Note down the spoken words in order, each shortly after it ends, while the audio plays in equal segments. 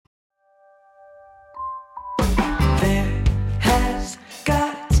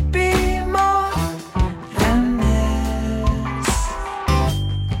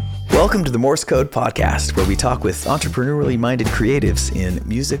Welcome to the Morse Code Podcast, where we talk with entrepreneurially minded creatives in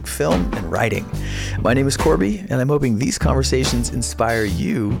music, film, and writing. My name is Korby, and I'm hoping these conversations inspire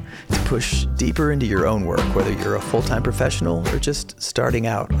you to push deeper into your own work, whether you're a full-time professional or just starting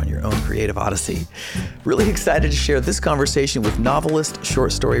out on your own creative odyssey. Really excited to share this conversation with novelist,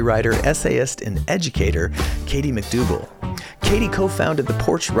 short story writer, essayist, and educator, Katie McDougall. Katie co-founded the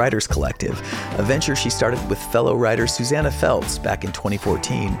Porch Writers Collective, a venture she started with fellow writer Susanna Feltz back in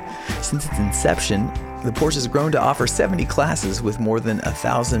 2014. Since its inception, the Porch has grown to offer 70 classes with more than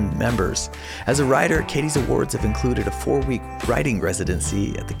 1,000 members. As a writer, Katie's awards have included a 4-week writing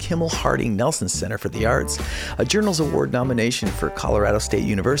residency at the Kimmel Harding Nelson Center for the Arts, a Journals Award nomination for Colorado State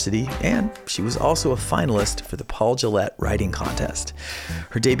University, and she was also a finalist for the Paul Gillette Writing Contest.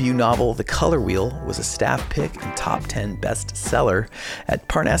 Her debut novel, The Color Wheel, was a staff pick and top 10 bestseller at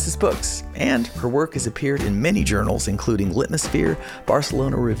Parnassus Books, and her work has appeared in many journals, including Litmosphere,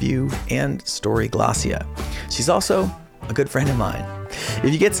 Barcelona Review, and Story Glacia. She's also a good friend of mine.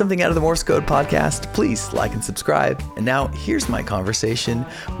 If you get something out of the Morse Code Podcast, please like and subscribe. And now here's my conversation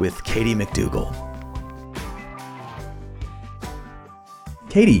with Katie McDougall.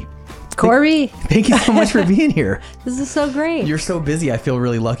 Katie. Korby. Thank you so much for being here. This is so great. You're so busy. I feel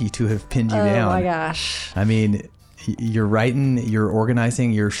really lucky to have pinned you down. Oh my gosh. I mean, you're writing, you're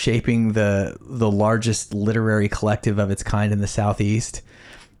organizing, you're shaping the largest literary collective of its kind in the Southeast.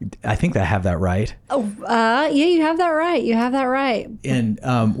 I think I have that right. Yeah, you have that right. You have that right. And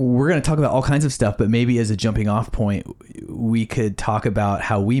we're going to talk about all kinds of stuff, but maybe as a jumping off point, we could talk about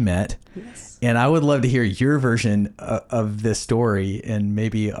how we met. Yes. And I would love to hear your version of this story, and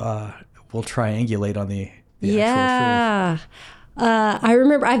maybe we'll triangulate on the actual truth. I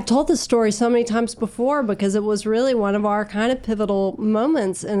remember I've told this story so many times before because it was really one of our kind of pivotal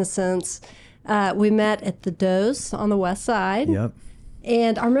moments in a sense. We met at the Dose on the West Side. Yep.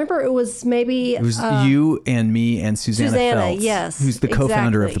 And I remember it was maybe... It was you and me and Susanna Feltz, yes, who's the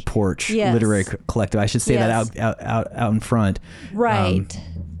co-founder of the exactly. Porch Yes. Literary Collective. I should say Yes. that out in front. Right.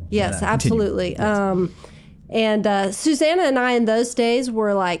 Yes, absolutely. And Susanna and I in those days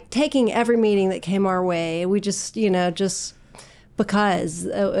were like taking every meeting that came our way. We just, just because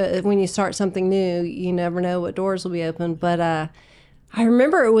when you start something new, you never know what doors will be open. But I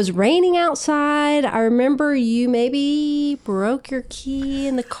remember it was raining outside. I remember you maybe broke your key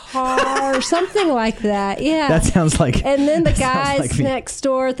in the car or something like that. Yeah. That sounds like... And then the guys next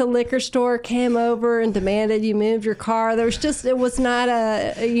door at the liquor store came over and demanded you move your car. There was just, it was not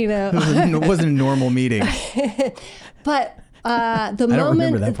It wasn't a normal meeting. But the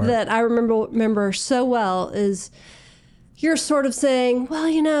moment that I remember so well is you're sort of saying, well,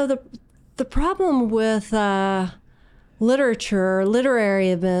 the problem with... literature,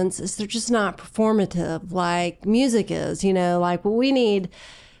 literary events, is they're just not performative like music is. Like what we need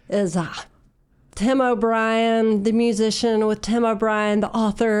is Tim O'Brien, the musician, with Tim O'Brien, the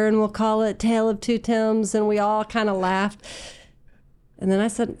author, and we'll call it Tale of Two Tims, and we all kind of laughed. And then I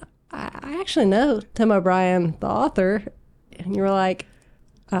said, I actually know Tim O'Brien, the author. And you were like,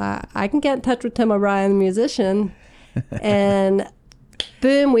 I can get in touch with Tim O'Brien, the musician. And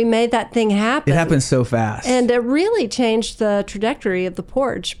boom, we made that thing happen. It happened so fast. And it really changed the trajectory of the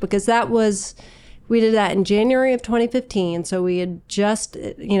Porch because we did that in January of 2015. So we had just,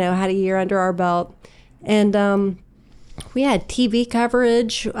 had a year under our belt. And we had TV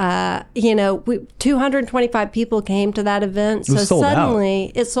coverage. 225 people came to that event. So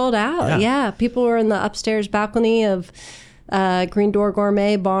suddenly it sold out. Yeah. People were in the upstairs balcony of Green Door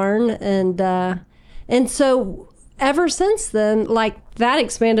Gourmet Barn. And so ever since then, that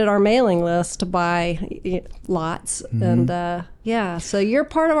expanded our mailing list by lots. Mm-hmm. And so you're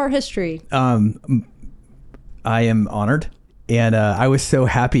part of our history. I am honored. And I was so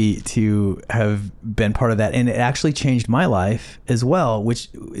happy to have been part of that. And it actually changed my life as well, which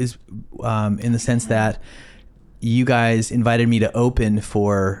is in the sense that you guys invited me to open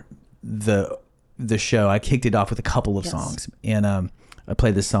for the show. I kicked it off with a couple of songs. And I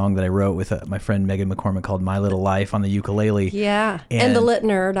played this song that I wrote with my friend Megan McCormick called My Little Life on the ukulele. Yeah. And the Lit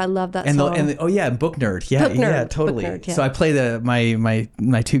Nerd. I love that song. Book Nerd. Yeah, Book Nerd. Yeah, totally. Book Nerd, yeah. So I play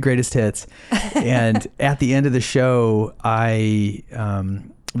my two greatest hits. And at the end of the show,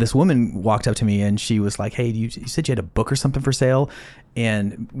 this woman walked up to me and she was like, hey, you said you had a book or something for sale?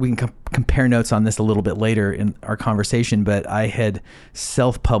 and we can compare notes on this a little bit later in our conversation, but I had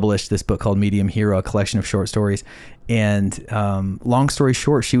self-published this book called Medium Hero, a collection of short stories. And long story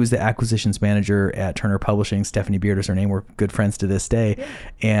short, she was the acquisitions manager at Turner Publishing. Stephanie Beard is her name. We're good friends to this day. Yeah.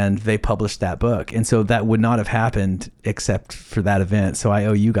 And they published that book. And so that would not have happened except for that event. So I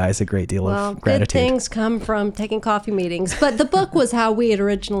owe you guys a great deal of gratitude. Good things come from taking coffee meetings. But the book was how we had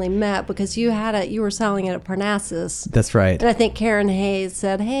originally met, because you were selling it at Parnassus. That's right. And I think Karen Hayes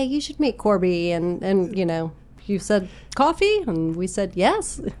said, hey, you should meet Korby. And you said coffee, and we said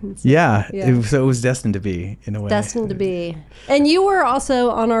yes. Yeah. So it was destined to be, in a way. Destined to be. And you were also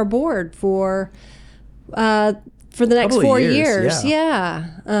on our board for the next 4 years.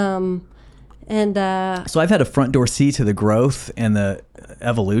 Yeah. So I've had a front door seat to the growth and the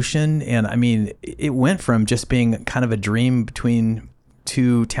evolution. And I mean, it went from just being kind of a dream between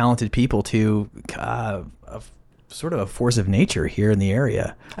two talented people to sort of a force of nature here in the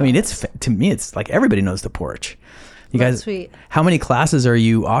area. I mean, to me, it's like everybody knows the Porch. You guys, sweet. How many classes are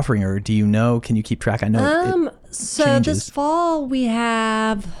you offering, or do you know? Can you keep track? I know. So changes. This fall we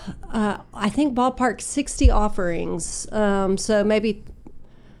have, I think ballpark 60 offerings. So maybe,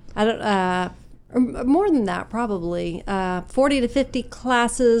 more than that probably, 40 to 50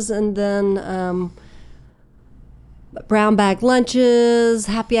 classes, and then brown bag lunches,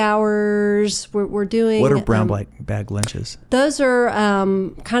 happy hours. We're doing. What are brown bag lunches? Those are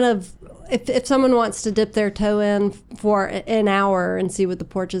kind of if someone wants to dip their toe in for an hour and see what the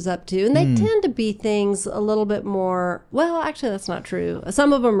Porch is up to, and they tend to be things a little bit more. Well, actually, that's not true.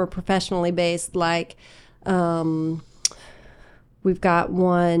 Some of them are professionally based, like we've got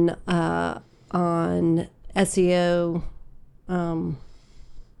one on SEO.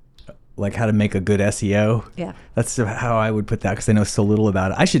 Like how to make a good SEO. Yeah. That's how I would put that, because I know so little about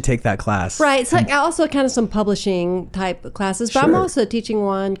it. I should take that class. Right. It's like also kind of some publishing type classes, but Sure. I'm also teaching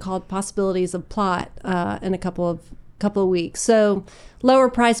one called Possibilities of Plot in a couple of weeks. So lower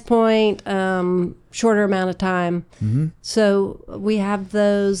price point, shorter amount of time. Mm-hmm. So we have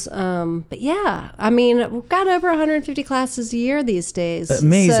those. But yeah, I mean, we've got over 150 classes a year these days.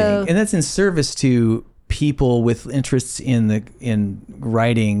 Amazing. So, and that's in service to people with interests in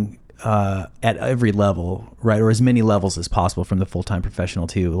writing at every level, right? Or as many levels as possible, from the full-time professional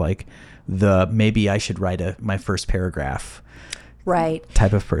to like maybe I should write my first paragraph, right?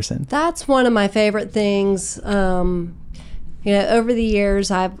 Type of person. That's one of my favorite things. Over the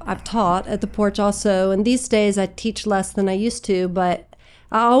years I've taught at the Porch also, and these days I teach less than I used to, but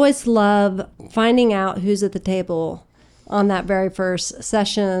I always love finding out who's at the table on that very first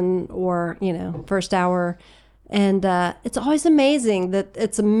session or, first hour. And it's always amazing that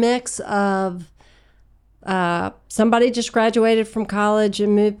it's a mix of somebody just graduated from college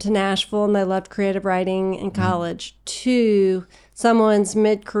and moved to Nashville and they loved creative writing in college, to someone's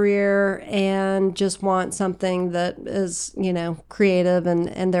mid-career and just want something that is, creative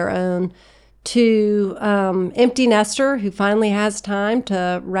and their own, to empty nester who finally has time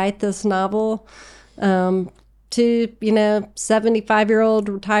to write this novel, to, 75-year-old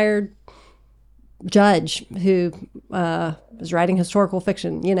retired judge who is writing historical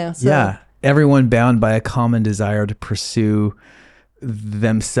fiction, So. Yeah. Everyone bound by a common desire to pursue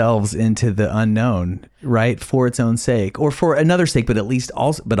themselves into the unknown, right? For its own sake, or for another sake, but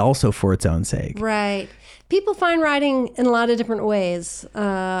also for its own sake. Right. People find writing in a lot of different ways.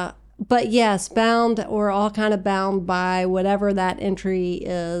 But yes, bound or all kind of bound by whatever that entry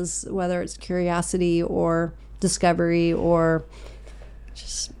is, whether it's curiosity or discovery or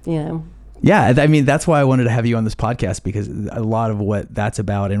just, Yeah, I mean, that's why I wanted to have you on this podcast, because a lot of what that's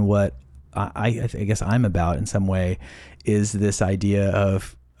about and what I guess I'm about in some way is this idea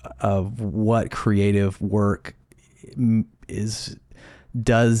of what creative work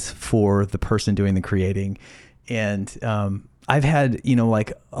does for the person doing the creating. And I've had,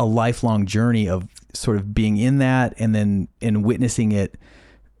 like a lifelong journey of sort of being in that and then witnessing it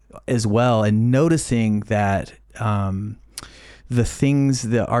as well, and noticing that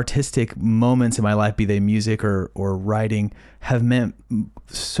the artistic moments in my life, be they music or writing, have meant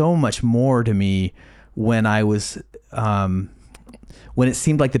so much more to me when I was, when it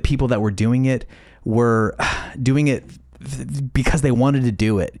seemed like the people that were doing it were doing it because they wanted to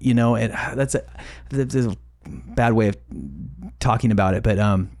do it, and that's a bad way of talking about it. But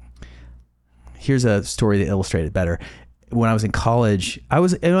here's a story that illustrated it better. When I was in college, I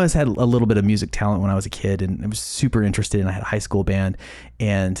always had a little bit of music talent when I was a kid, and I was super interested, and I had a high school band.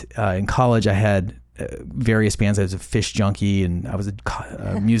 And in college, I had various bands. I was a Fish junkie, and I was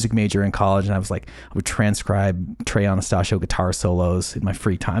a music major in college, and I would transcribe Trey Anastasio guitar solos in my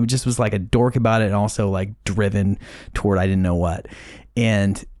free time. I just was like a dork about it, and also like driven toward I didn't know what.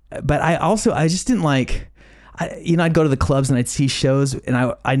 But I just didn't like, I'd go to the clubs and I'd see shows, and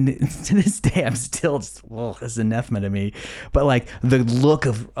I to this day I'm still just, it's anathema to me. But like the look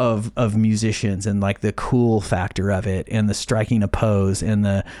of musicians and like the cool factor of it and the striking a pose and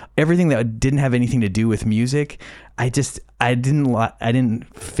the everything that didn't have anything to do with music, I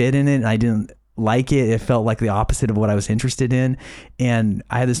didn't fit in it, and I didn't like it. It felt like the opposite of what I was interested in. And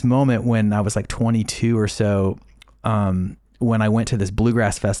I had this moment when I was like 22 or so, when I went to this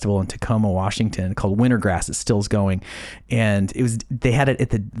bluegrass festival in Tacoma, Washington, called Wintergrass. It still's going. And they had it at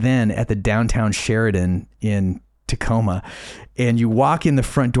the downtown Sheridan in Tacoma. And you walk in the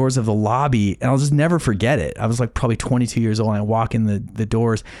front doors of the lobby, and I'll just never forget it. I was like probably 22 years old, and I walk in the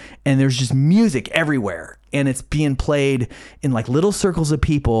doors, and there's just music everywhere. And it's being played in like little circles of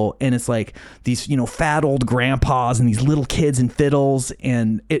people. And it's like these, fat old grandpas and these little kids and fiddles.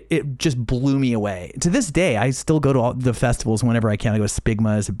 And it just blew me away. To this day, I still go to all the festivals whenever I can. I go to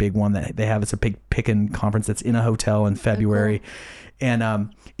Spigma is a big one that they have. It's a big pickin' conference that's in a hotel in February. Okay.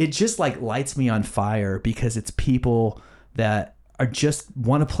 And it just like lights me on fire because it's people that are just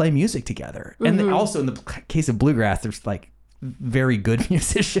want to play music together. Mm-hmm. And also in the case of bluegrass, there's like very good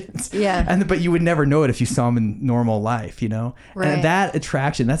musicians. Yeah. But you would never know it if you saw them in normal life, Right. And that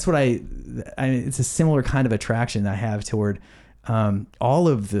attraction, that's what it's a similar kind of attraction I have toward all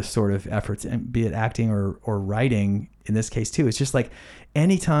of the sort of efforts, be it acting or writing in this case too. It's just like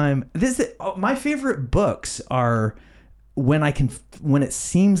anytime my favorite books are when it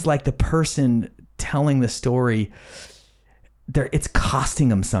seems like the person telling the story, it's costing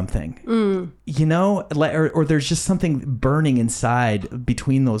them something, or there's just something burning inside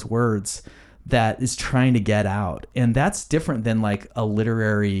between those words that is trying to get out. And that's different than like a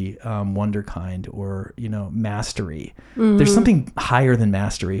literary wonderkind or, mastery. Mm-hmm. There's something higher than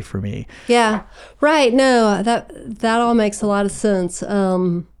mastery for me. Yeah, right. No, that all makes a lot of sense.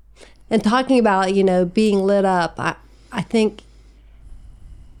 And talking about, being lit up, I think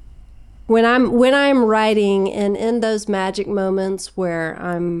when I'm writing and in those magic moments where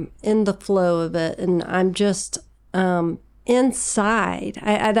I'm in the flow of it and I'm just inside,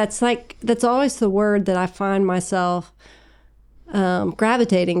 that's always the word that I find myself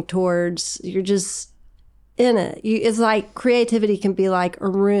gravitating towards. You're just in it. It's like creativity can be like a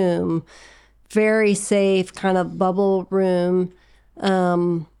room, very safe kind of bubble room,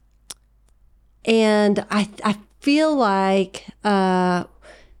 and I feel like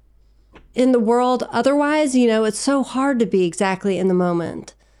in the world otherwise, it's so hard to be exactly in the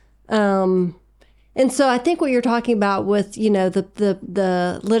moment. And so I think what you're talking about with,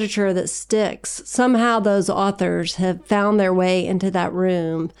 the literature that sticks, somehow those authors have found their way into that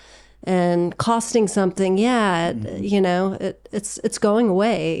room and costing something. Yeah. It's going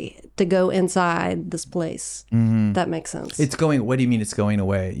away to go inside this place. Mm-hmm. That makes sense. What do you mean it's going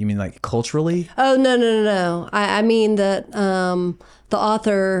away? You mean like culturally? Oh, no. I mean that the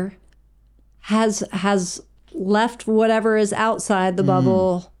author has left whatever is outside the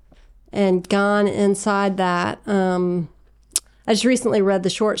bubble and gone inside that. I just recently read the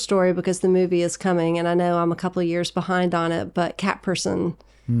short story because the movie is coming, and I know I'm a couple of years behind on it, but Cat Person.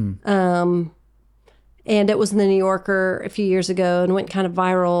 And it was in the New Yorker a few years ago and went kind of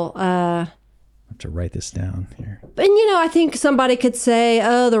viral. I have to write this down here. And, I think somebody could say,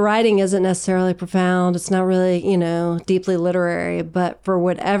 oh, the writing isn't necessarily profound. It's not really, deeply literary. But for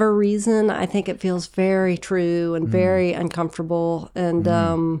whatever reason, I think it feels very true and very uncomfortable. And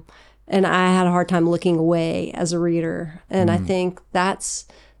and I had a hard time looking away as a reader. And I think that's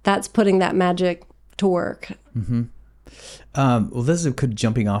putting that magic to work. Mm-hmm. Well, this is a good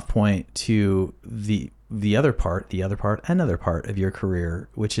jumping off point to another part of your career,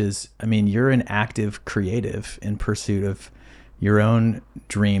 which is, you're an active creative in pursuit of your own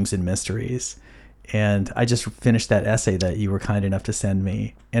dreams and mysteries. And I just finished that essay that you were kind enough to send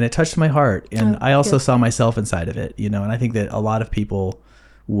me, and it touched my heart. And I also saw myself inside of it, and I think that a lot of people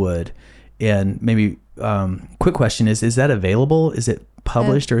would. And maybe, quick question is that available? Is it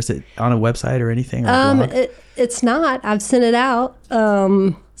published or is it on a website or anything? Or it's not. I've sent it out.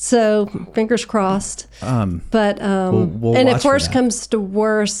 So fingers crossed. But we'll and if worse comes to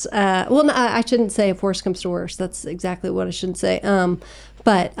worse, no, I shouldn't say if worse comes to worse. That's exactly what I shouldn't say.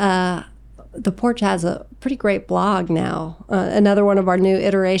 But the Porch has a pretty great blog now. Another one of our new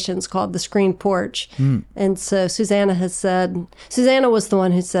iterations called the Screen Porch. And so Susanna was the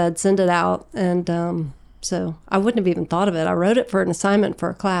one who said, send it out. And So I wouldn't have even thought of it. I wrote it for an assignment for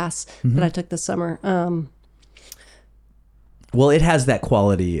a class that I took this summer. Well, it has that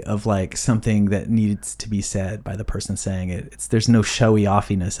quality of like something that needs to be said by the person saying it. There's no showy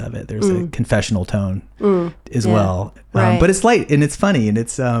offiness of it. There's a confessional tone as well. Right. But it's light and it's funny and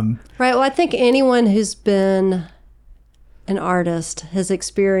it's right. Well, I think anyone who's been an artist has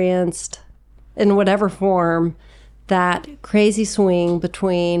experienced in whatever form that crazy swing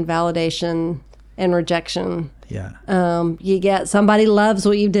between validation and rejection. Yeah. You get somebody loves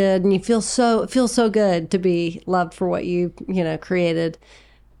what you did, and you it feels so good to be loved for what you created,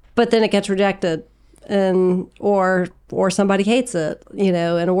 but then it gets rejected, and or somebody hates it, in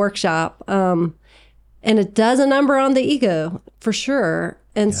a workshop, and it does a number on the ego for sure.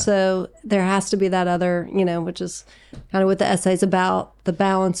 And so there has to be that other, which is kind of what the essay's about, the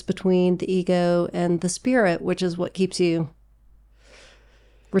balance between the ego and the spirit, which is what keeps you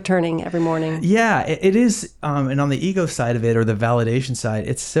returning every morning. Yeah, it is. And on the ego side of it, or the validation side,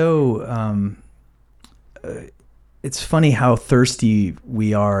 it's so, it's funny how thirsty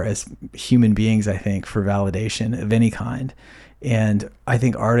we are as human beings, I think, for validation of any kind. And I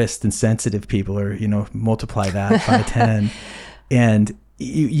think artists and sensitive people are, multiply that by 10. And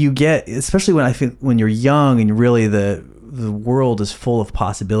you get, especially when you're young and really the world is full of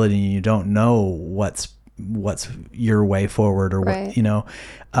possibility and you don't know what's your way forward or right.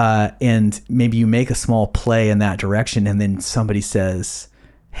 And maybe you make a small play in that direction and then somebody says,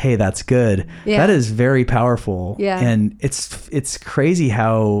 hey, that's good. Yeah. That is very powerful. Yeah. And it's crazy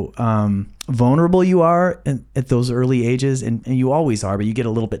how vulnerable you are at those early ages, and you always are, but you get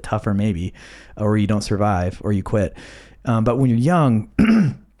a little bit tougher maybe, or you don't survive or you quit. But when you're young,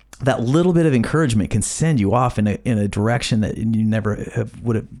 that little bit of encouragement can send you off in a direction that you never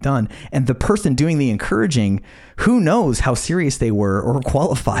would have done. And the person doing the encouraging, who knows how serious they were or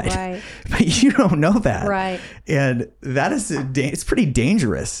qualified, right. But you don't know that. Right. And that is, it's pretty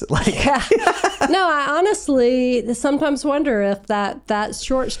dangerous. Yeah. No, I honestly sometimes wonder if that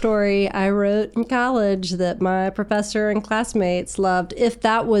short story I wrote in college that my professor and classmates loved, if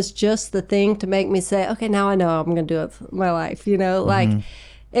that was just the thing to make me say, okay, now I know I'm going to do it for my life,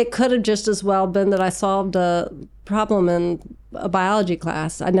 It could have just as well been that I solved a problem in a biology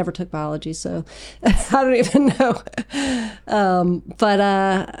class. I never took biology, so I don't even know. But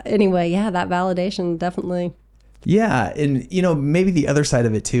anyway, yeah, that validation definitely. Yeah. And, maybe the other side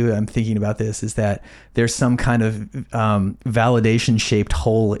of it too, I'm thinking about this, is that there's some kind of validation shaped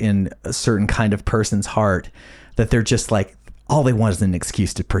hole in a certain kind of person's heart that they're just like, all they want is an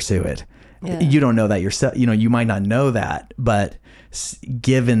excuse to pursue it. Yeah. You don't know that yourself. You might not know that, but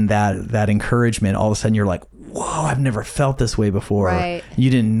given that encouragement, all of a sudden you're like, whoa, I've never felt this way before. Right. You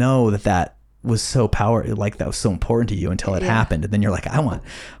didn't know that was so that was so important to you until it happened. And then you're like, I want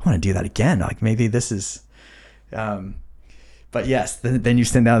to do that again. Like maybe this is, but yes, then you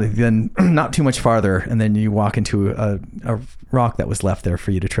stand down, then not too much farther. And then you walk into a rock that was left there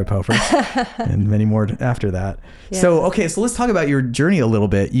for you to trip over and many more after that. Yeah. So, okay. So let's talk about your journey a little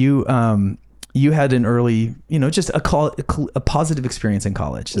bit. You had an early, just a positive experience in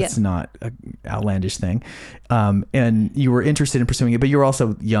college. That's not an outlandish thing. And you were interested in pursuing it, but you were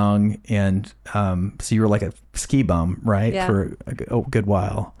also young. And so you were like a ski bum, right? Yeah. For a good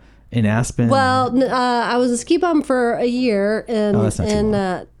while in Aspen. Well, I was a ski bum for a year in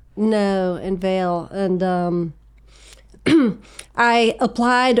Vail. And I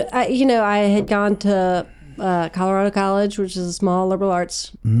applied, I had gone to Colorado College, which is a small liberal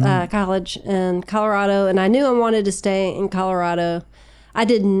arts college in Colorado, and I knew I wanted to stay in Colorado. I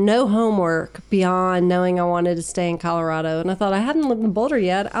did no homework beyond knowing I wanted to stay in Colorado, and I thought, I haven't lived in Boulder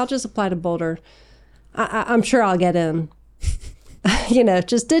yet. I'll just apply to Boulder. I'm sure I'll get in.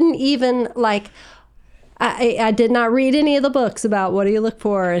 Just didn't even I did not read any of the books about what do you look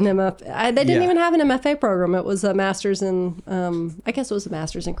for in MFA. They didn't even have an MFA program. It was a master's in, I guess it was a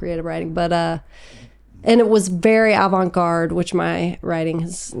master's in creative writing, but and it was very avant-garde, which my writing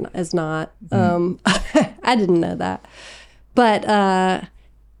is not. I didn't know that. But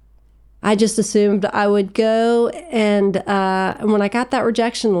I just assumed I would go. And when I got that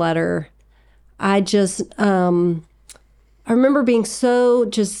rejection letter, I just, I remember being so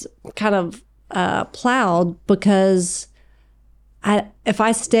just kind of plowed because if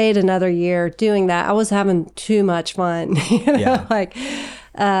I stayed another year doing that, I was having too much fun,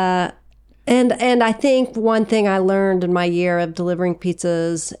 And I think one thing I learned in my year of delivering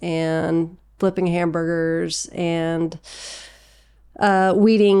pizzas and flipping hamburgers and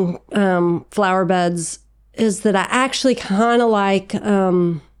weeding flower beds is that I actually kind of like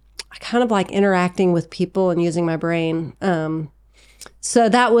interacting with people and using my brain. So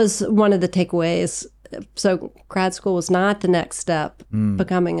that was one of the takeaways So grad school was not the next step.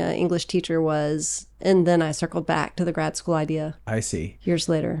 Becoming an English teacher was, and then I circled back to the grad school idea. I see. Years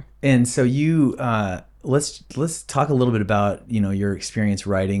later. And so you, let's talk a little bit about, your experience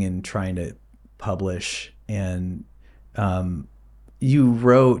writing and trying to publish. And you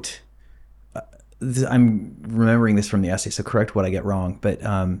wrote, I'm remembering this from the essay, so correct what I get wrong, but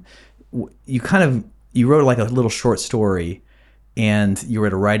you wrote like a little short story, and you were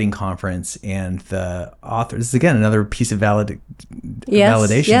at a writing conference, and the author, this is again another piece of validation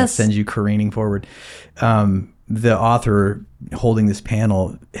that sends you careening forward. The author holding this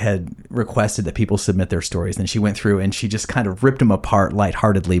panel had requested that people submit their stories, and she went through and she just kind of ripped them apart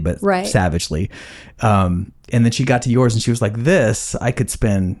lightheartedly but savagely. And then she got to yours and she was like, "This I could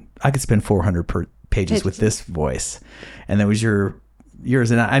spend 400 pages with this voice," and that was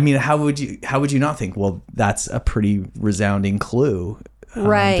yours. And I mean, how would you not think, well, that's a pretty resounding clue,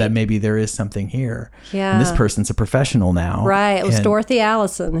 that maybe there is something here. Yeah. And this person's a professional now. Right. It was Dorothy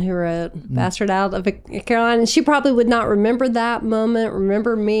Allison who wrote Bastard Out of Caroline. And she probably would not remember that moment,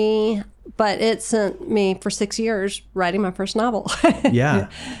 remember me, but it sent me for 6 years writing my first novel. Yeah.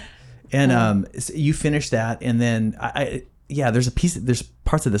 And so you finished that, and then there's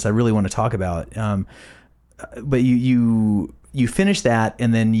parts of this I really want to talk about. But you finished that,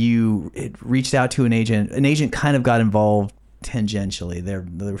 and then you reached out to an agent. An agent kind of got involved tangentially.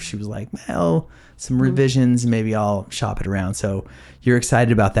 There she was like, well, some revisions, maybe I'll shop it around. So you're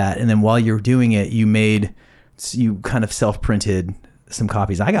excited about that. And then while you're doing it, you kind of self-printed some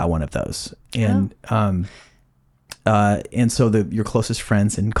copies. I got one of those. And and so your closest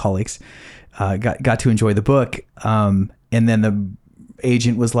friends and colleagues got to enjoy the book. And then the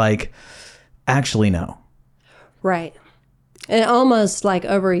agent was like, actually, no. Right. And almost like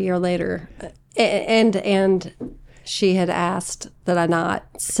over a year later, and she had asked that I not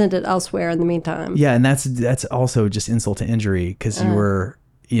send it elsewhere in the meantime. Yeah, and that's also just insult to injury, because you were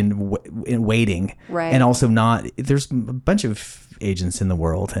in waiting, right? And also there's a bunch of agents in the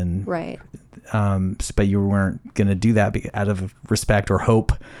world, and right. But you weren't going to do that out of respect or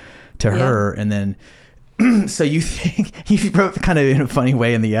hope to her, and then. So you wrote kind of in a funny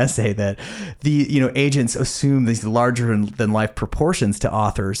way in the essay that the agents assume these larger than life proportions to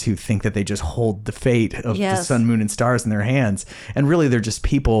authors who think that they just hold the fate of the sun, moon, and stars in their hands, and really they're just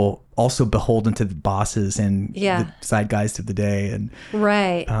people also beholden to the bosses and the zeitgeist of the day, and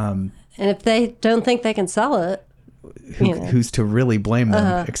right. And if they don't think they can sell it, who's to really blame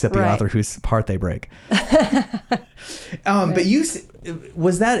them except the author whose heart they break? But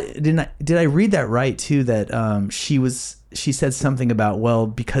did I read that right too? That she said something about, well,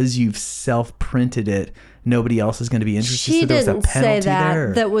 because you've self-printed it, nobody else is going to be interested. She so there was didn't a penalty say that.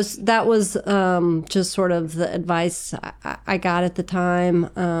 There. That was just sort of the advice I got at the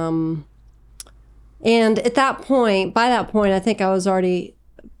time. And by that point, I think I was already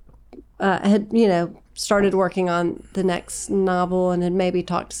had started working on the next novel, and had maybe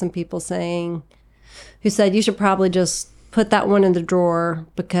talked to some people who said you should probably just put that one in the drawer,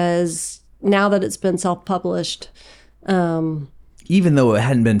 because now that it's been self-published, even though it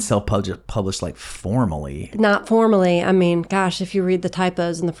hadn't been self-published like formally. Not formally. I mean, gosh, if you read the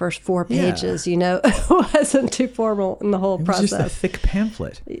typos in the first 4 pages, it wasn't too formal in the whole process. It was just a thick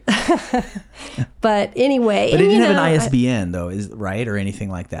pamphlet. But anyway. But it didn't have an ISBN though, right? Or anything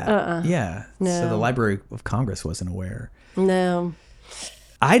like that. Yeah. No. So the Library of Congress wasn't aware. No.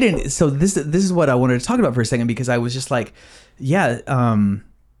 I didn't. So this is what I wanted to talk about for a second, because I was just like, that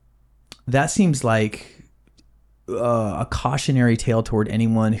seems like a cautionary tale toward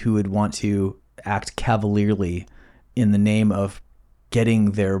anyone who would want to act cavalierly in the name of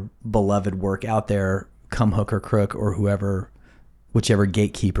getting their beloved work out there, come hook or crook, or whichever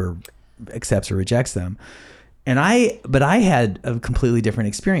gatekeeper accepts or rejects them. But I had a completely different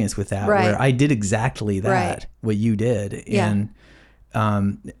experience with that, where I did exactly that, what you did. Yeah. And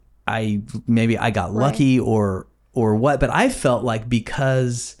I got lucky or what, but I felt like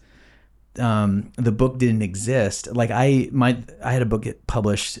because the book didn't exist, like I had a book get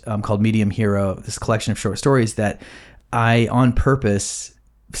published called Medium Hero, this collection of short stories that I on purpose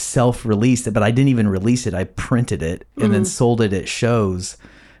self-released, but I didn't even release it. I printed it and then sold it at shows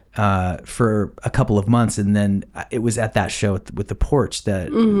for a couple of months, and then it was at that show with the Porch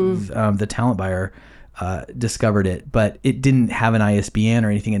that the talent buyer discovered it, but it didn't have an ISBN or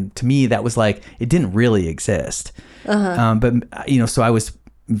anything, and to me that was like it didn't really exist. But so I was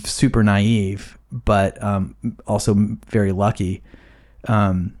super naive, but also very lucky.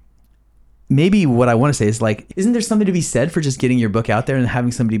 Maybe what I want to say is, like, isn't there something to be said for just getting your book out there and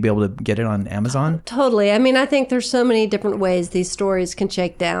having somebody be able to get it on Amazon? Totally. I mean, I think there's so many different ways these stories can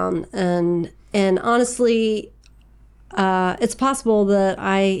shake down, and honestly, it's possible that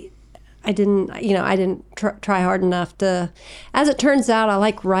I didn't try hard enough to. As it turns out, I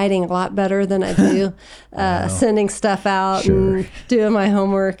like writing a lot better than I do sending stuff out and doing my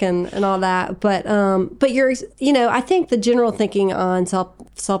homework and all that. But you're, I think the general thinking on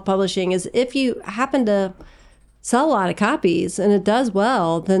self-publishing is if you happen to sell a lot of copies and it does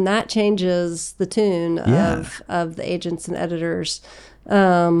well, then that changes the tune of the agents and editors.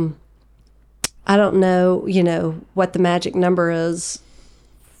 I don't know, what the magic number is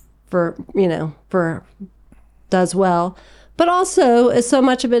for does well, but also so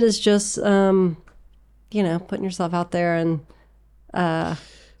much of it is just, putting yourself out there and,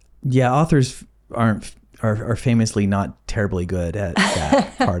 authors are famously not terribly good at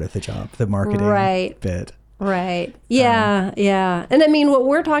that part of the job, the marketing bit. Right. Yeah. And I mean, what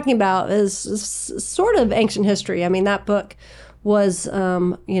we're talking about is sort of ancient history. I mean, that book was,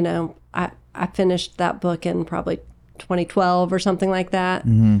 I finished that book in probably 2012 or something like that.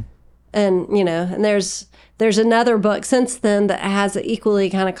 Mm-hmm. And, and there's another book since then that has an equally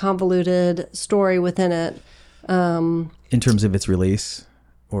kind of convoluted story within it. In terms of its release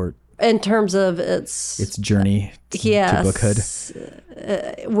or? In terms of its journey to bookhood.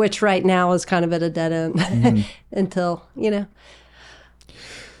 Which right now is kind of at a dead end until,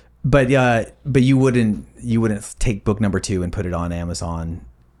 But you wouldn't take book number 2 and put it on Amazon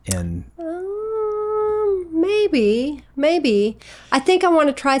and... Maybe. I think I want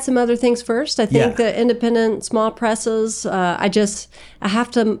to try some other things first. I think the independent small presses, I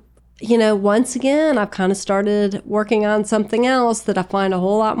have to, once again, I've kind of started working on something else that I find a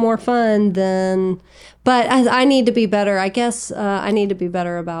whole lot more fun than, but I need to be better. I guess I need to be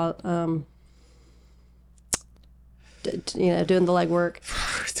better about, doing the legwork.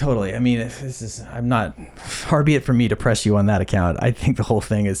 Totally. I mean, I'm not, far be it from me to press you on that account. I think the whole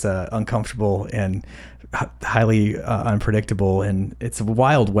thing is uncomfortable and highly unpredictable, and it's a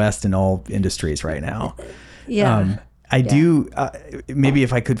wild west in all industries right now. I do, maybe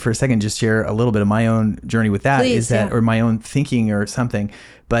if I could for a second just share a little bit of my own journey with that. Please, or my own thinking or something.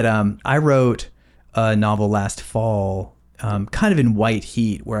 But I wrote a novel last fall, kind of in white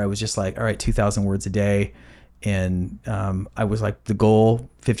heat, where I was just like, all right, 2,000 words a day. And I was like, the goal,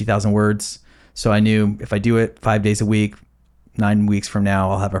 50,000 words. So I knew if I do it 5 days a week, 9 weeks from now,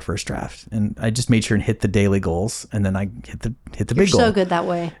 I'll have our first draft. And I just made sure and hit the daily goals, and then I hit the big goal. You're so good that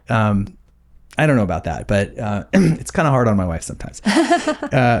way. I don't know about that, but it's kind of hard on my wife sometimes.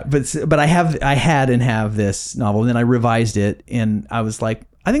 But I had and have this novel, and then I revised it, and I was like,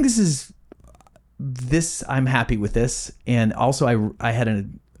 I think this. I'm happy with this, and also I had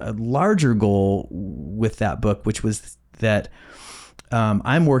a larger goal with that book, which was that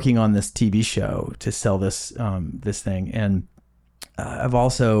I'm working on this TV show to sell this thing, and I've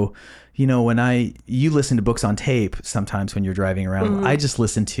also, when you listen to books on tape sometimes when you're driving around, I just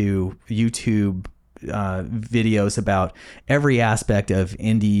listen to YouTube videos about every aspect of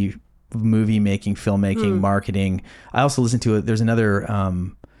indie movie making, filmmaking, marketing. I also listen to there's another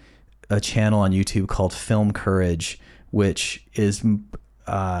a channel on YouTube called Film Courage, which is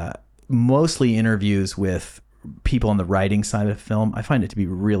mostly interviews with people on the writing side of film. I find it to be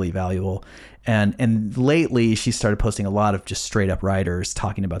really valuable. And lately she started posting a lot of just straight up writers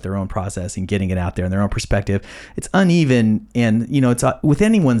talking about their own process and getting it out there and their own perspective. It's uneven, and it's with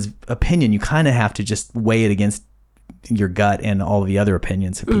anyone's opinion, you kind of have to just weigh it against your gut and all of the other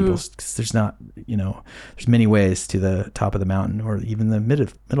opinions of people. 'Cause there's not, there's many ways to the top of the mountain, or even the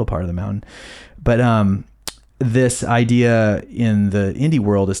middle part of the mountain. But this idea in the indie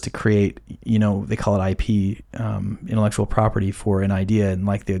world is to create, they call it IP, intellectual property for an idea. And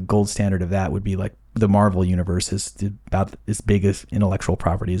like the gold standard of that would be like the Marvel universe is about as big as intellectual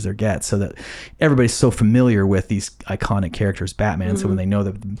property as there gets, so that everybody's so familiar with these iconic characters, Batman. So when they know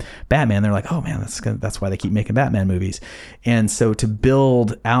that Batman, they're like, oh man, that's why they keep making Batman movies. And so to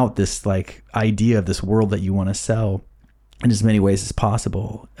build out this like idea of this world that you want to sell in as many ways as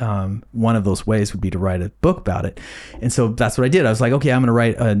possible. One of those ways would be to write a book about it. And so that's what I did. I was like, okay, I'm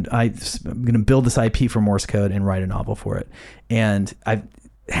going to build this IP for Morse code and write a novel for it. And I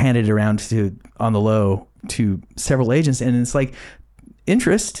handed it around on the low to several agents, and it's like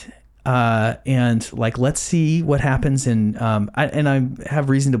interest, and like, let's see what happens. And I have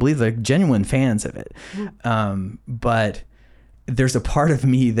reason to believe they're genuine fans of it. But there's a part of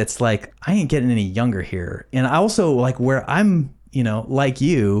me that's like, I ain't getting any younger here. And I also like where I'm, like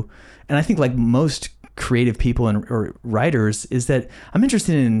you, and I think like most creative people or writers, is that I'm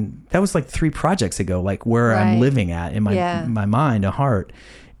interested in, that was like 3 projects ago, like where I'm living at in my mind and heart.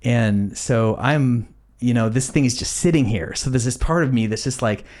 And so I'm, this thing is just sitting here. So there's this part of me that's just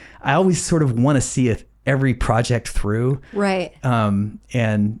like, I always sort of want to see every project through. Right.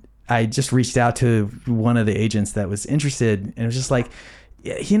 And I just reached out to one of the agents that was interested, and it was just like,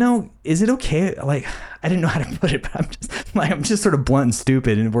 is it okay? Like, I didn't know how to put it, but I'm just sort of blunt and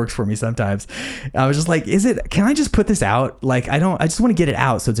stupid, and it works for me sometimes. I was just like, can I just put this out? Like, I just want to get it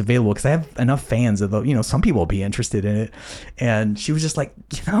out so it's available, because I have enough fans of some people will be interested in it. And she was just like,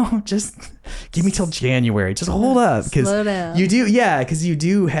 just give me till January. Just hold up. Slow down. You do. Yeah. Because you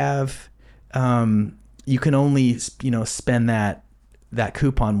do have, you can only, spend that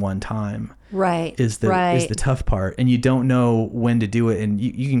coupon one time. Right. Is the tough part, and you don't know when to do it, and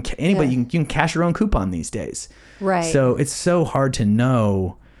you can cash your own coupon these days. Right. So it's so hard to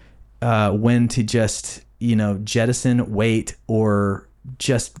know when to just jettison, wait, or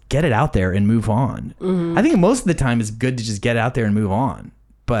just get it out there and move on. Mm-hmm. I think most of the time it's good to just get out there and move on.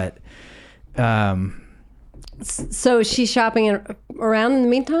 But so is she shopping around in the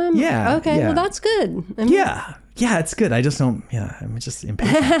meantime? Yeah. Okay. Yeah. Well, that's good. Yeah, it's good. I just don't. Yeah, I'm just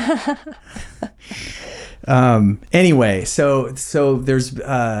impatient. Anyway, so there's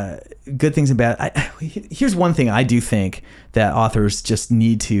good things about. Here's one thing I do think that authors just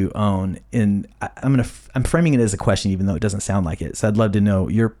need to own, and I'm framing it as a question, even though it doesn't sound like it. So I'd love to know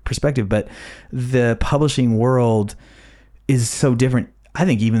your perspective. But the publishing world is so different, I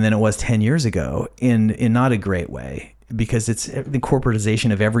think, even than it was 10 years ago, in not a great way. Because it's the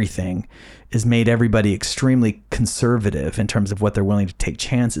corporatization of everything has made everybody extremely conservative in terms of what they're willing to take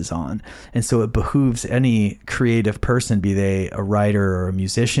chances on. And so it behooves any creative person, be they a writer or a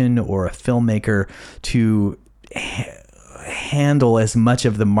musician or a filmmaker, to handle as much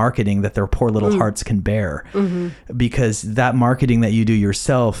of the marketing that their poor little hearts can bear. Mm-hmm. Because that marketing that you do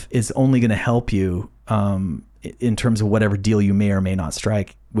yourself is only going to help you in terms of whatever deal you may or may not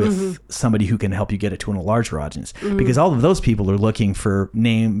strike with somebody who can help you get it to a larger audience, because all of those people are looking for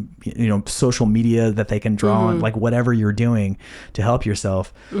social media that they can draw on, like whatever you're doing to help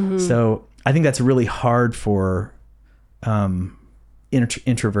yourself. So I think that's really hard for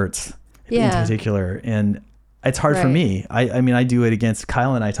introverts in particular. And it's hard for me. I mean, I do it against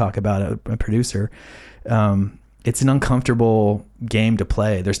Kyle, and I talk about a producer. It's an uncomfortable game to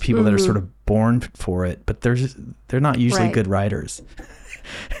play. There's people that are sort of born for it, but they're not usually good writers.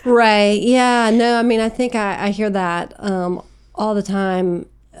 Right. Yeah. No, I mean, I think I hear that all the time.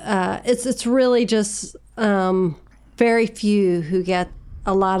 It's really just very few who get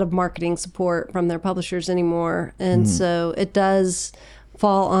a lot of marketing support from their publishers anymore. And so it does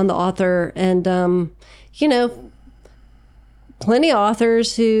fall on the author. And, plenty of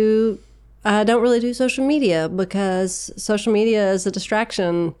authors who don't really do social media, because social media is a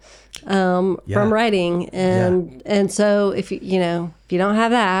distraction from writing. And so if if you don't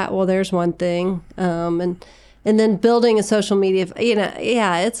have that, well, there's one thing. And then building a social media,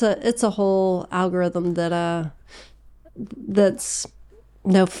 it's a whole algorithm that's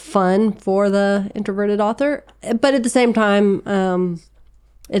no fun for the introverted author. But at the same time,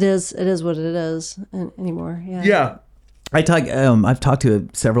 it is what it is anymore. Yeah. Yeah. I've talked to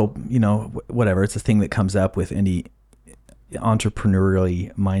several, whatever. It's a thing that comes up with any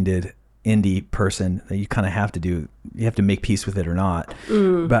entrepreneurially minded indie person that you kind of have to do. You have to make peace with it or not.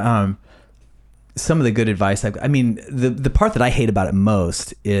 But some of the good advice, the part that I hate about it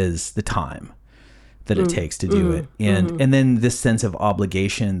most is the time that it takes to do it. And then this sense of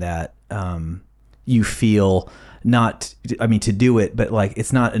obligation that you feel, to do it, but like,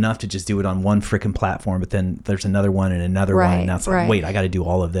 it's not enough to just do it on one freaking platform, but then there's another one and another one. And now it's like, wait, I got to do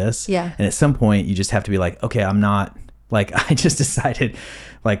all of this. Yeah. And at some point you just have to be like, okay, I'm not, like, I just decided,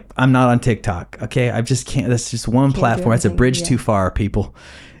 like, I'm not on TikTok. Okay. I just can't, that's just one platform. That's a bridge too far, people.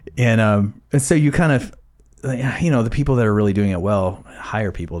 And so you kind of, the people that are really doing it well,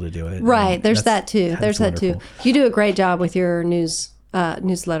 hire people to do it. Right. There's that too. There's that too. You do a great job with your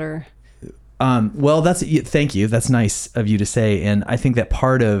newsletter. Well, thank you. That's nice of you to say. And I think that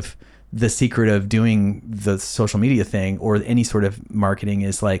part of the secret of doing the social media thing or any sort of marketing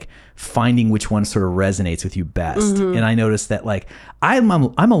is like finding which one sort of resonates with you best. And I noticed that, like, I'm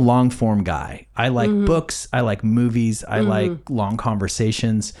a long form guy. I like books. I like movies. I like long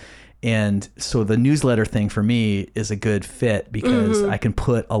conversations. And so the newsletter thing for me is a good fit because I can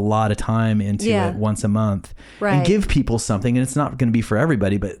put a lot of time into it once a month and give people something. And it's not going to be for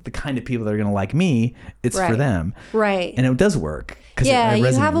everybody, but the kind of people that are going to like me, it's for them. Right. And it does work. Yeah, you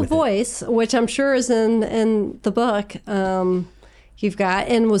have a voice, which I'm sure is in the book. You've got,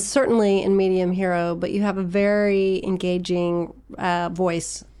 and was certainly in Medium Hero, but you have a very engaging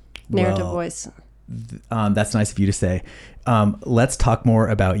voice, narrative voice. that's nice of you to say. Let's talk more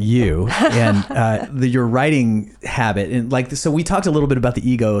about you and your writing habit. And like, so we talked a little bit about the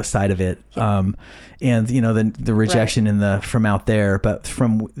ego side of it, and the rejection and the from out there. But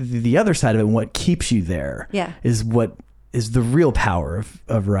from the other side of it, what keeps you there is what is the real power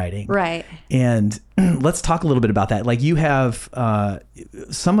of writing. Right. And let's talk a little bit about that. Like, you have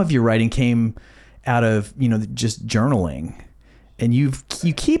some of your writing came out of just journaling, and you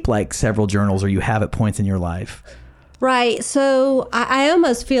keep like several journals, or you have at points in your life. Right. So I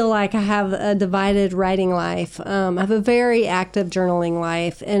almost feel like I have a divided writing life. I have a very active journaling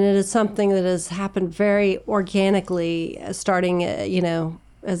life, and it is something that has happened very organically, starting,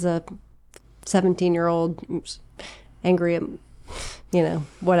 as a 17-year-old, angry at,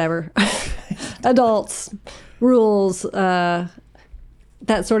 whatever, adults, rules, that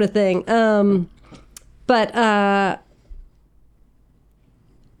sort of thing. But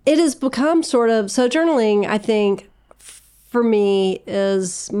it has become sort of, so journaling, I think, for me,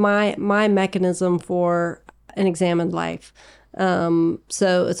 is my mechanism for an examined life.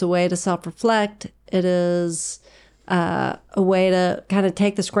 So it's a way to self-reflect. It is a way to kind of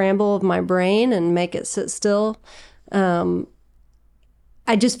take the scramble of my brain and make it sit still.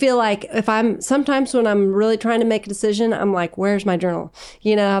 I just feel like sometimes when I'm really trying to make a decision, I'm like, where's my journal?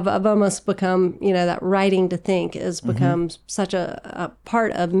 I've almost become, that writing to think has become such a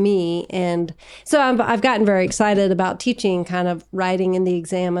part of me. And so I've gotten very excited about teaching kind of writing in the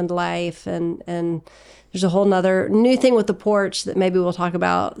examined life. And there's a whole nother new thing with the Porch that maybe we'll talk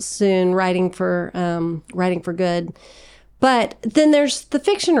about soon, writing for good. But then there's the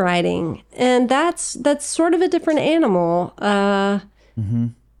fiction writing, and that's sort of a different animal.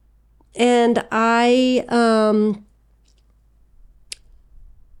 And I,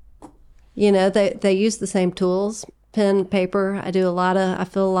 they use the same tools, pen, paper. I fill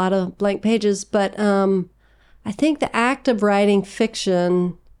a lot of blank pages, but I think the act of writing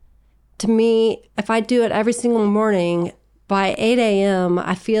fiction, to me, if I do it every single morning, by 8 a.m.,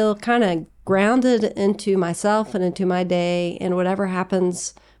 I feel kind of grounded into myself and into my day, and whatever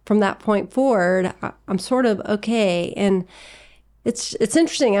happens from that point forward, I'm sort of okay. And it's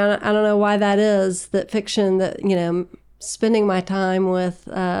interesting. I don't know why that is, that fiction, that, spending my time with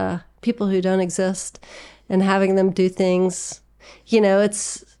people who don't exist and having them do things,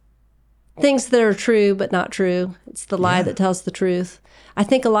 it's things that are true but not true. It's the lie that tells the truth. I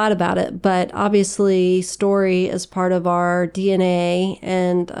think a lot about it, but obviously story is part of our DNA,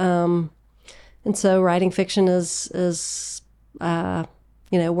 and so writing fiction is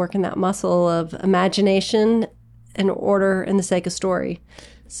working that muscle of imagination in order in the sake of story.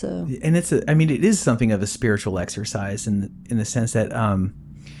 So, and it is something of a spiritual exercise in the sense that I'm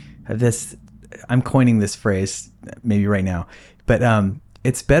coining this phrase maybe right now, but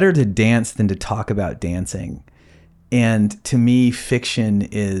it's better to dance than to talk about dancing. And to me, fiction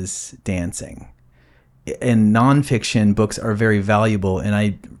is dancing, and nonfiction books are very valuable. And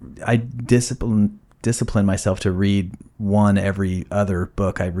I discipline myself to read one every other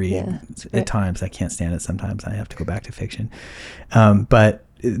book I read. At times. I can't stand it. Sometimes I have to go back to fiction. But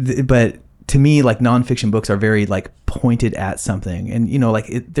to me, like, nonfiction books are very like pointed at something, and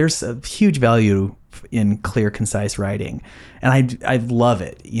there's a huge value in clear, concise writing, and I love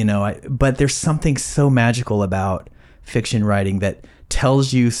it. But there's something so magical about fiction writing that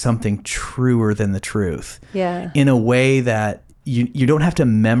tells you something truer than the truth. In a way that you don't have to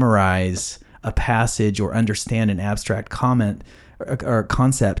memorize a passage or understand an abstract comment or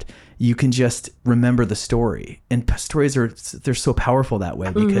concept. You can just remember the story, and stories they're so powerful that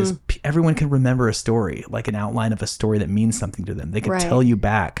way, because everyone can remember a story, like an outline of a story that means something to them. They can tell you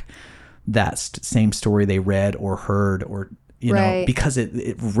back that same story they read or heard, or because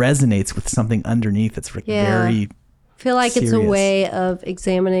it resonates with something underneath. It's very, I feel like serious. It's a way of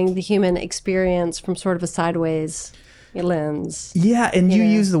examining the human experience from sort of a sideways lens. Yeah, and you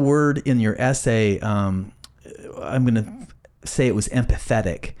use the word in your essay, I'm going to say it was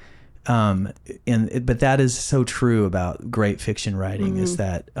empathetic, but that is so true about great fiction writing, is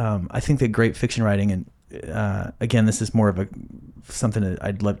that I think that great fiction writing, and again, this is more of something that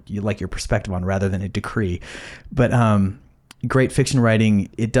I'd like your perspective on rather than a decree, but great fiction writing,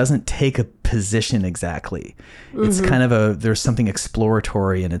 it doesn't take a position exactly. It's kind of there's something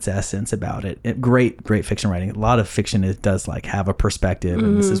exploratory in its essence about it. Great fiction writing. A lot of fiction, it does like have a perspective,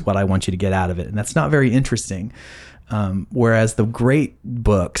 and this is what I want you to get out of it. And that's not very interesting. Whereas the great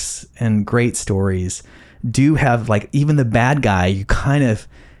books and great stories do have, like, even the bad guy, you kind of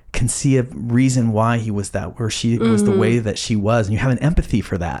can see a reason why he was that, where she was the way that she was, and you have an empathy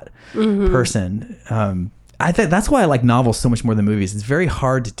for that person. I think that's why I like novels so much more than movies. It's very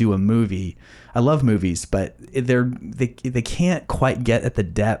hard to do a movie. I love movies, but they can't quite get at the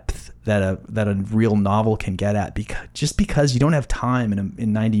depth that a real novel can get at, because you don't have time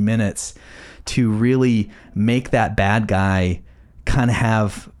in 90 minutes to really make that bad guy kind of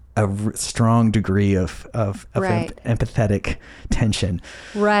have a strong degree of Right. empathetic tension.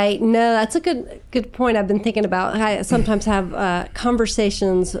 Right. No, that's a good point. I've been thinking about. I sometimes have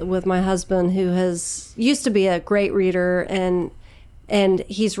conversations with my husband, who used to be a great reader, and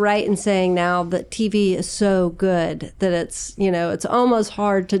he's right in saying now that TV is so good that it's almost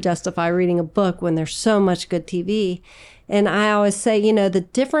hard to justify reading a book when there's so much good TV. And I always say, the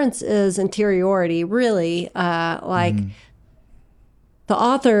difference is interiority, really. The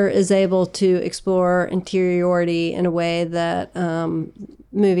author is able to explore interiority in a way that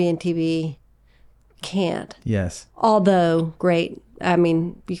movie and TV can't. Yes. Although you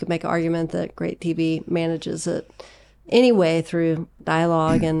could make an argument that great TV manages it anyway through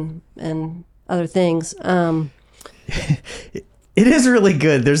dialogue and other things. It is really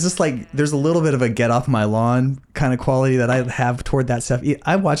good. There's a little bit of a get off my lawn kind of quality that I have toward that stuff.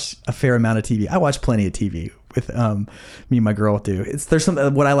 I watch a fair amount of TV. I watch plenty of TV with me and my girl do. There's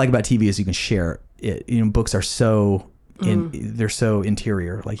something, what I like about TV is you can share it. Books are so they're so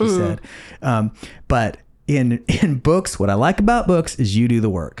interior, like you said. But in books, what I like about books is you do the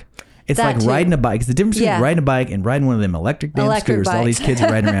work. It's that like too. riding a bike. It's the difference between riding a bike and riding one of them electric scooters. All these kids are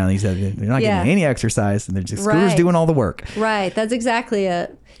riding around. They're not getting any exercise, and they're just scooters doing all the work. Right. That's exactly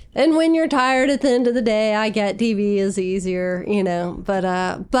it. And when you're tired at the end of the day, I get TV is easier,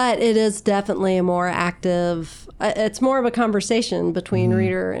 but it is definitely a more active, it's more of a conversation between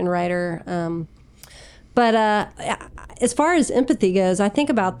reader and writer. But as far as empathy goes, I think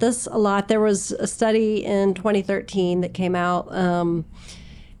about this a lot. There was a study in 2013 that came out,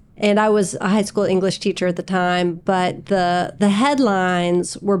 and I was a high school English teacher at the time, but the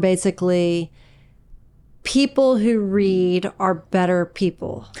headlines were basically, people who read are better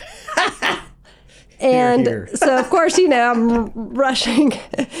people. And Here. So, of course, I'm rushing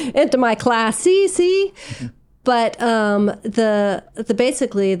into my class. See? But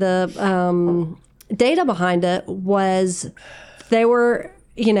basically the data behind it was they were,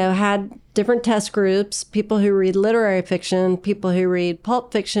 had different test groups, people who read literary fiction, people who read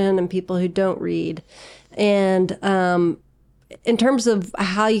pulp fiction, and people who don't read. And in terms of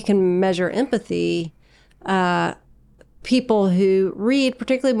how you can measure empathy, people who read,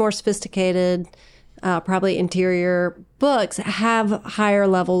 particularly more sophisticated, probably interior books, have higher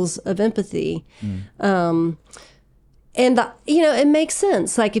levels of empathy. And, it makes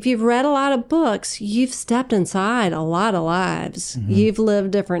sense. Like, if you've read a lot of books, you've stepped inside a lot of lives. You've lived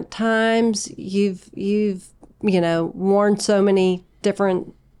different times. You've worn so many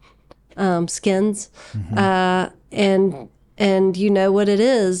different skins. And you know what it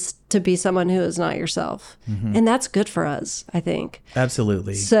is to be someone who is not yourself. And that's good for us, I think.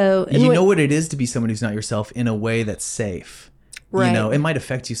 Absolutely. So, and you know what it is to be someone who's not yourself in a way that's safe. Right. It might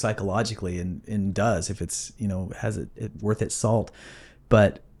affect you psychologically and does if it's, has it worth its salt.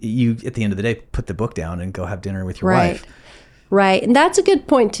 But you, at the end of the day, put the book down and go have dinner with your wife. Right. And that's a good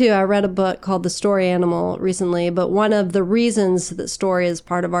point, too. I read a book called The Story Animal recently, but one of the reasons that story is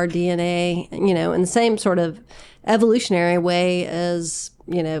part of our DNA, in the same sort of evolutionary way as,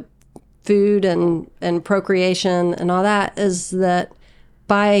 food and procreation and all that, is that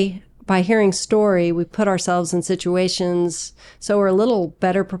by hearing story, we put ourselves in situations so we're a little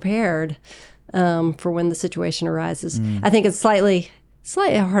better prepared for when the situation arises. I think it's slightly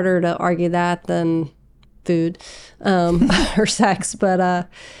harder to argue that than food or sex, but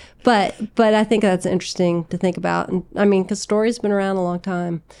I think that's interesting to think about. And because story's been around a long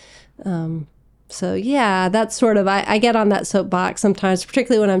time. So yeah, that's sort of, I get on that soapbox sometimes,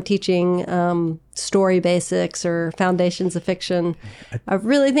 particularly when I'm teaching story basics or foundations of fiction. I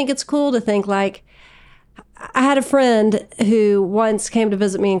really think it's cool to think, like, I had a friend who once came to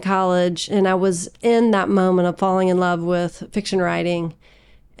visit me in college, and I was in that moment of falling in love with fiction writing.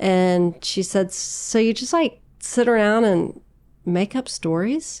 And she said, so you just sit around and make up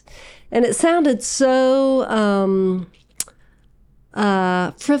stories? And it sounded so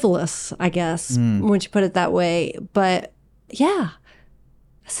frivolous, I guess, when you put it that way. But yeah,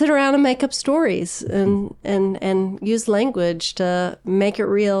 sit around and make up stories and use language to make it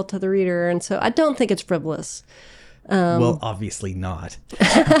real to the reader. And so I don't think it's frivolous. Well, obviously not.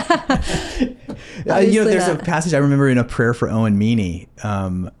 There's a passage I remember in A Prayer for Owen Meany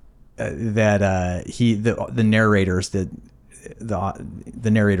that the narrator's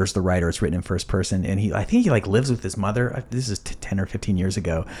the writer. It's written in first person, and I think he lives with his mother. This is 10 or 15 years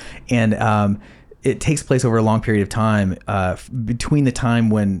ago, and it takes place over a long period of time, between the time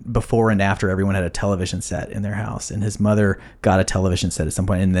when before and after everyone had a television set in their house, and his mother got a television set at some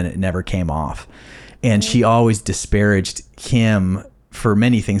point, and then it never came off. And she always disparaged him for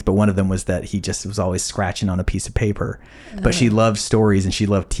many things, but one of them was that he just was always scratching on a piece of paper. But she loved stories and she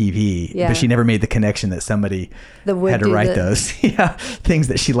loved TV, but she never made the connection that somebody had to write those things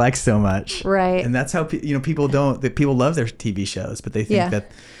that she likes so much. Right. And that's how people love their TV shows, but they think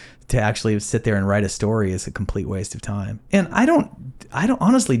that to actually sit there and write a story is a complete waste of time. And I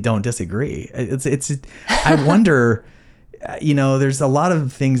honestly don't disagree. I wonder, there's a lot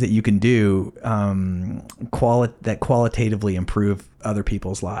of things that you can do that qualitatively improve other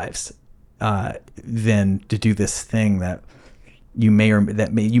people's lives than to do this thing that you may or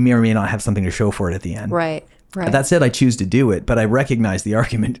may not have something to show for it at the end. Right. Right. That said, I choose to do it, but I recognize the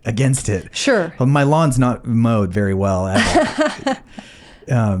argument against it. Sure. My lawn's not mowed very well ever.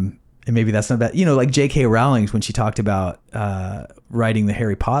 And maybe that's not bad. Like J.K. Rowling, when she talked about writing the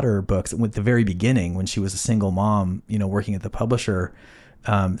Harry Potter books, at the very beginning, when she was a single mom, working at the publisher,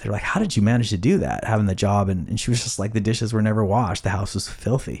 they're like, how did you manage to do that, having the job? And she was just like, the dishes were never washed. The house was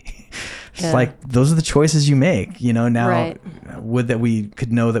filthy. It's like, those are the choices you make. Now, would that we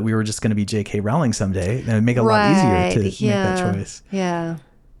could know that we were just going to be J.K. Rowling someday, and it would make it a lot easier to make that choice. Yeah.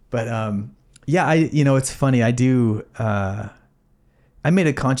 But it's funny. I made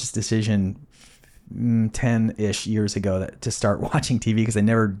a conscious decision 10-ish years ago to start watching TV because I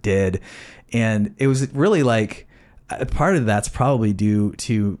never did. And it was really like, part of that's probably due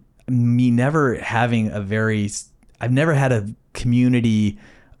to me never having I've never had a community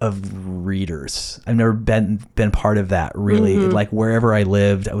of readers. I've never been part of that really. Mm-hmm. Like wherever I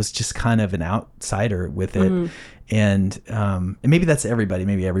lived, I was just kind of an outsider with it. Mm-hmm. And maybe that's everybody.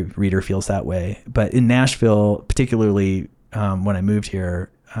 Maybe every reader feels that way. But in Nashville, particularly, when I moved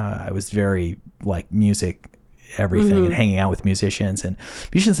here, I was very like music, everything, and hanging out with musicians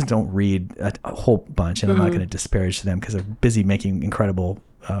that don't read a whole bunch. And I'm not going to disparage them because they're busy making incredible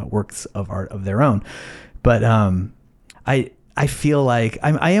works of art of their own. But I feel like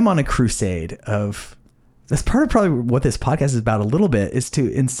I am on a crusade of. That's part of probably what this podcast is about a little bit, is to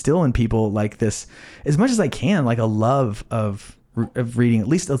instill in people like this, as much as I can, like a love of reading, at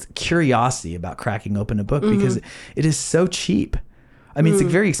least a curiosity about cracking open a book, because it is so cheap. I mean, it's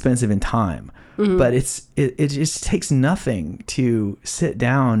very expensive in time, but it just takes nothing to sit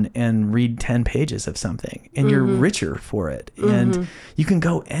down and read 10 pages of something, and you're richer for it. And you can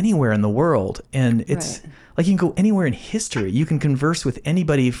go anywhere in the world, and it's like you can go anywhere in history. You can converse with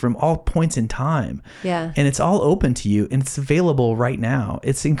anybody from all points in time. Yeah. And it's all open to you, and it's available right now.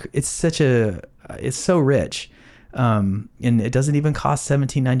 It's so rich. And it doesn't even cost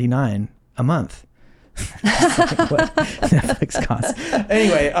 $17.99 a month. What Netflix costs.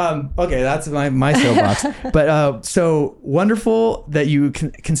 Anyway, okay, that's my soapbox. But so wonderful that you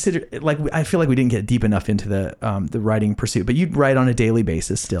consider, like, I feel like we didn't get deep enough into the writing pursuit, but you write on a daily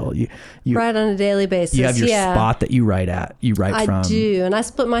basis still. You write on a daily basis. You have your spot that you write from. I do, and I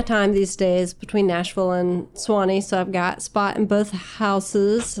split my time these days between Nashville and Swanee, so I've got spot in both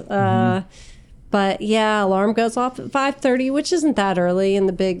houses. But yeah, alarm goes off at 5:30, which isn't that early. And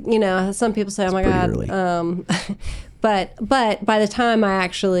the big, some people say, "Oh my God!" Early. But by the time I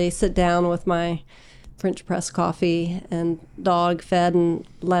actually sit down with my French press coffee and dog fed and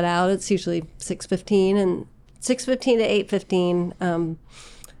let out, it's usually 6:15, and 6:15 to 8:15.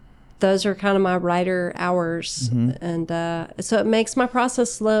 Those are kind of my writer hours, and so it makes my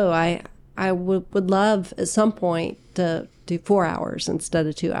process slow. I would love at some point to do 4 hours instead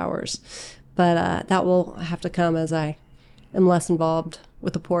of 2 hours. But that will have to come as I am less involved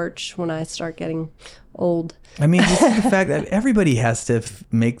with the porch when I start getting old. I mean, just the fact that everybody has to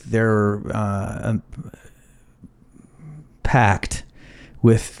make their pact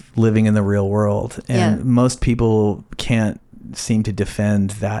with living in the real world. And most people can't seem to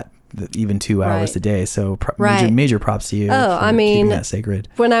defend that even 2 hours a day. So major props to you for keeping that sacred.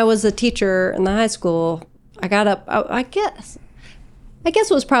 When I was a teacher in the high school, I got up, I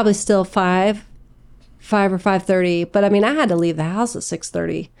guess it was probably still 5 or 5:30, but I mean, I had to leave the house at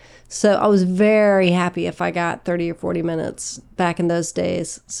 6:30. So I was very happy if I got 30 or 40 minutes back in those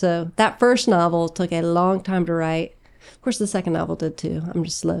days. So that first novel took a long time to write. Of course, the second novel did too. I'm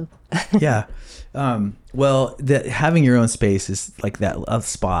just slow. Yeah. Well, having your own space is like that. A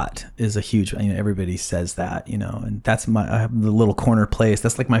spot is a huge. Everybody says that, and that's I have the little corner place.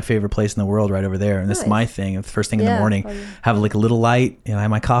 That's like my favorite place in the world, right over there. And that's my thing. The first thing in the morning, have like a little light, and I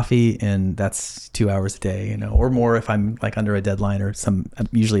have my coffee, and that's 2 hours a day, or more if I'm like under a deadline or some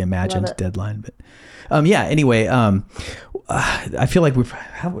usually imagined deadline. But anyway, I feel like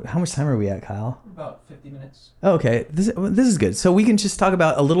how much time are we at, Kyle? about 50 minutes. Okay, this is good. So we can just talk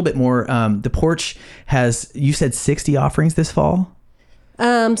about a little bit more. The Porch has, you said 60 offerings this fall?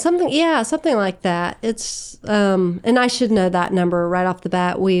 Something like that. It's, and I should know that number right off the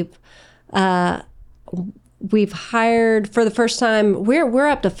bat. We've hired for the first time. We're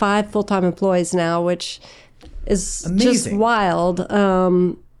up to 5 full-time employees now, which is amazing. Just wild.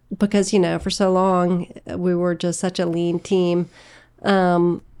 Because for so long we were just such a lean team.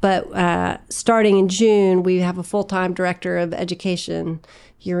 But starting in June, we have a full-time director of education,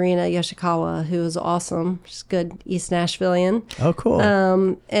 Yurina Yoshikawa, who is awesome. She's good East Nashvilleian. Oh, cool.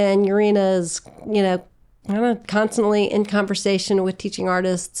 And Yurina is, constantly in conversation with teaching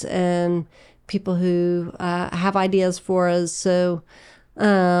artists and people who have ideas for us. So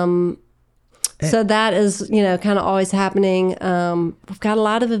that is, kind of always happening. We've got a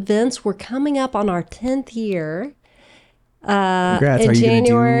lot of events. We're coming up on our 10th year. Congrats. In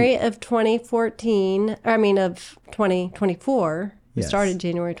January of 2014, of 2024. We started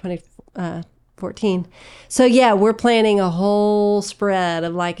January 2014. So we're planning a whole spread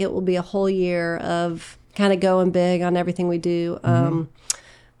of it will be a whole year of kind of going big on everything we do.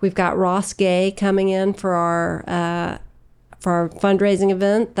 We've got Ross Gay coming in for our fundraising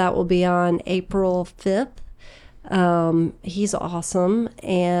event. That will be on April 5th. He's awesome.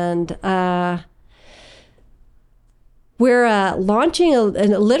 And we're launching a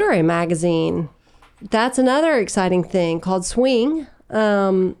literary magazine. That's another exciting thing called Swing.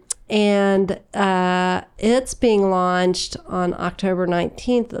 And it's being launched on October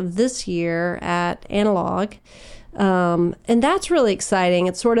 19th of this year at Analog. And that's really exciting.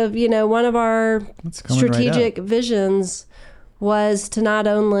 It's sort of, one of our strategic visions was to not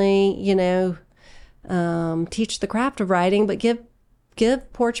only, teach the craft of writing, but give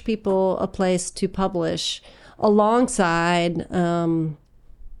Porch people a place to publish alongside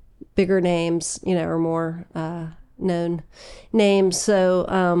bigger names, or more known names.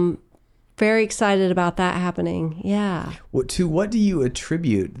 So very excited about that happening. Yeah. To what do you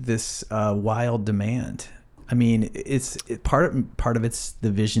attribute this wild demand? I mean, part of it's the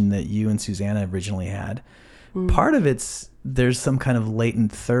vision that you and Susanna originally had. Part of there's some kind of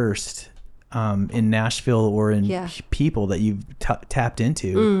latent thirst in Nashville or in people that you've tapped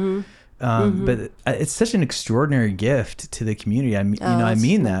into. But it's such an extraordinary gift to the community. I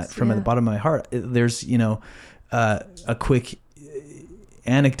mean that from the bottom of my heart. There's, a quick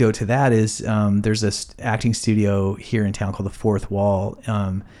anecdote to that is there's this acting studio here in town called the Fourth Wall.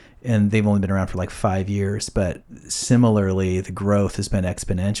 And they've only been around for 5 years, but similarly, the growth has been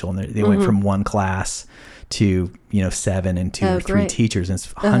exponential. And they went from one class to 7 and 2 or 3 teachers, and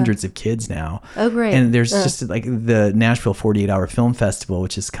it's hundreds of kids now. Oh, great! And there's just the Nashville 48-hour Film Festival,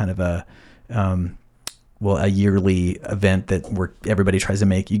 which is kind of a yearly event where everybody tries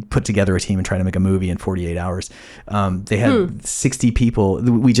to you put together a team and try to make a movie in 48 hours. They had 60 people.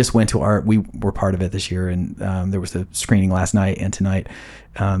 We just went to we were part of it this year, and there was a screening last night and tonight.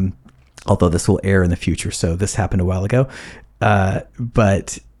 Although this will air in the future, so this happened a while ago.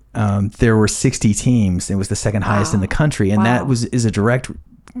 But there were 60 teams. It was the second highest in the country, and that is a direct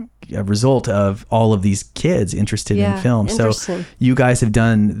result of all of these kids interested in film. So you guys have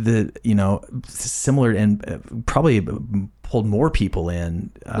done the similar and probably pulled more people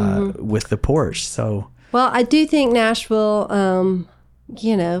in with the Porch. So I do think Nashville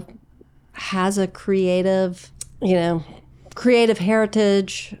has a creative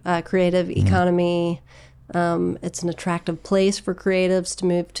heritage, creative economy. It's an attractive place for creatives to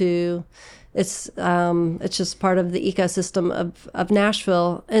move to. It's just part of the ecosystem of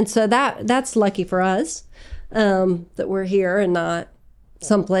Nashville. And so that's lucky for us, that we're here and not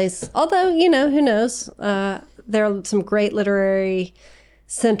someplace. Although, who knows? There are some great literary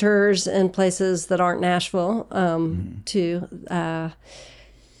centers and places that aren't Nashville, too.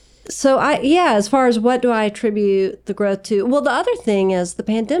 So as far as what do I attribute the growth to? Well, the other thing is the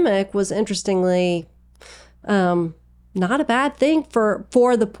pandemic was interestingly not a bad thing for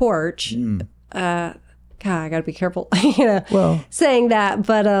the Porch. God, I got to be careful, saying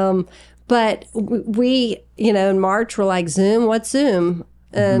that. But we, in March, we're like, Zoom, what's Zoom?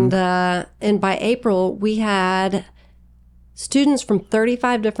 And by April, we had students from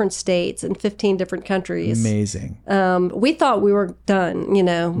 35 different states and 15 different countries. Amazing. We thought we were done,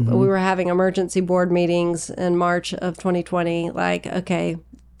 we were having emergency board meetings in March of 2020. Like, okay,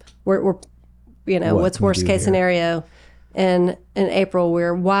 we're what's worst case scenario? And in April,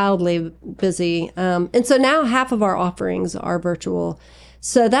 we're wildly busy. And so now half of our offerings are virtual.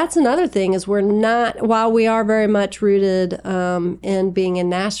 So that's another thing is while we are very much rooted in being in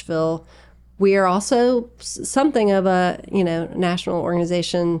Nashville, we are also something of a, national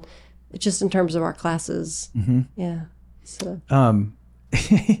organization just in terms of our classes. Mm-hmm. Yeah. So.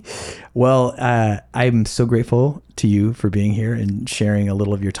 Well, I'm so grateful to you for being here and sharing a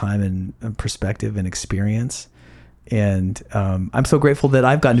little of your time and perspective and experience. And I'm so grateful that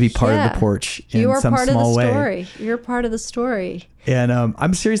I've gotten to be part of the Porch in some small way. You're part of the story. And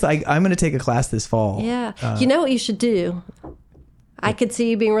I'm serious. I'm going to take a class this fall. Yeah. You know what you should do? I could see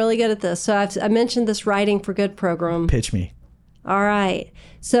you being really good at this. So I mentioned this Writing for Good program. Pitch me. All right.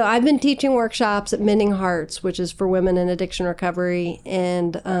 So I've been teaching workshops at Mending Hearts, which is for women in addiction recovery.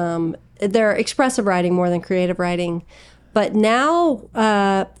 And they're expressive writing more than creative writing. But now,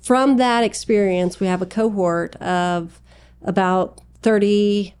 from that experience, we have a cohort of about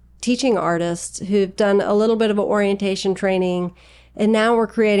 30 teaching artists who've done a little bit of an orientation training. And now we're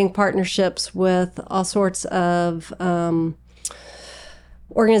creating partnerships with all sorts of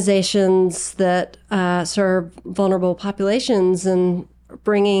organizations that serve vulnerable populations and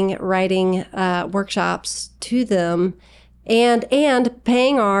bringing writing workshops to them. And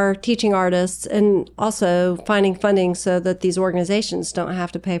paying our teaching artists and also finding funding so that these organizations don't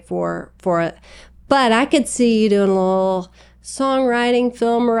have to pay for it. But I could see you doing a little songwriting,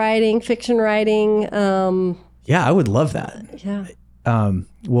 film writing, fiction writing. Yeah, I would love that. Yeah. Well,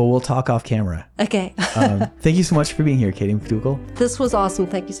 we'll talk off camera. Okay. Thank you so much for being here, Katie McDougall. This was awesome.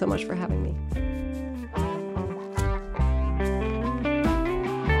 Thank you so much for having me.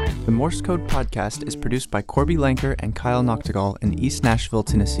 The Morse Code podcast is produced by Korby Lanker and Kyle McDougall in East Nashville,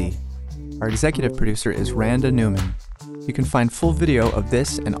 Tennessee. Our executive producer is Randa Newman. You can find full video of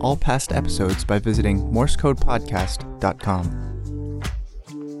this and all past episodes by visiting morsecodepodcast.com.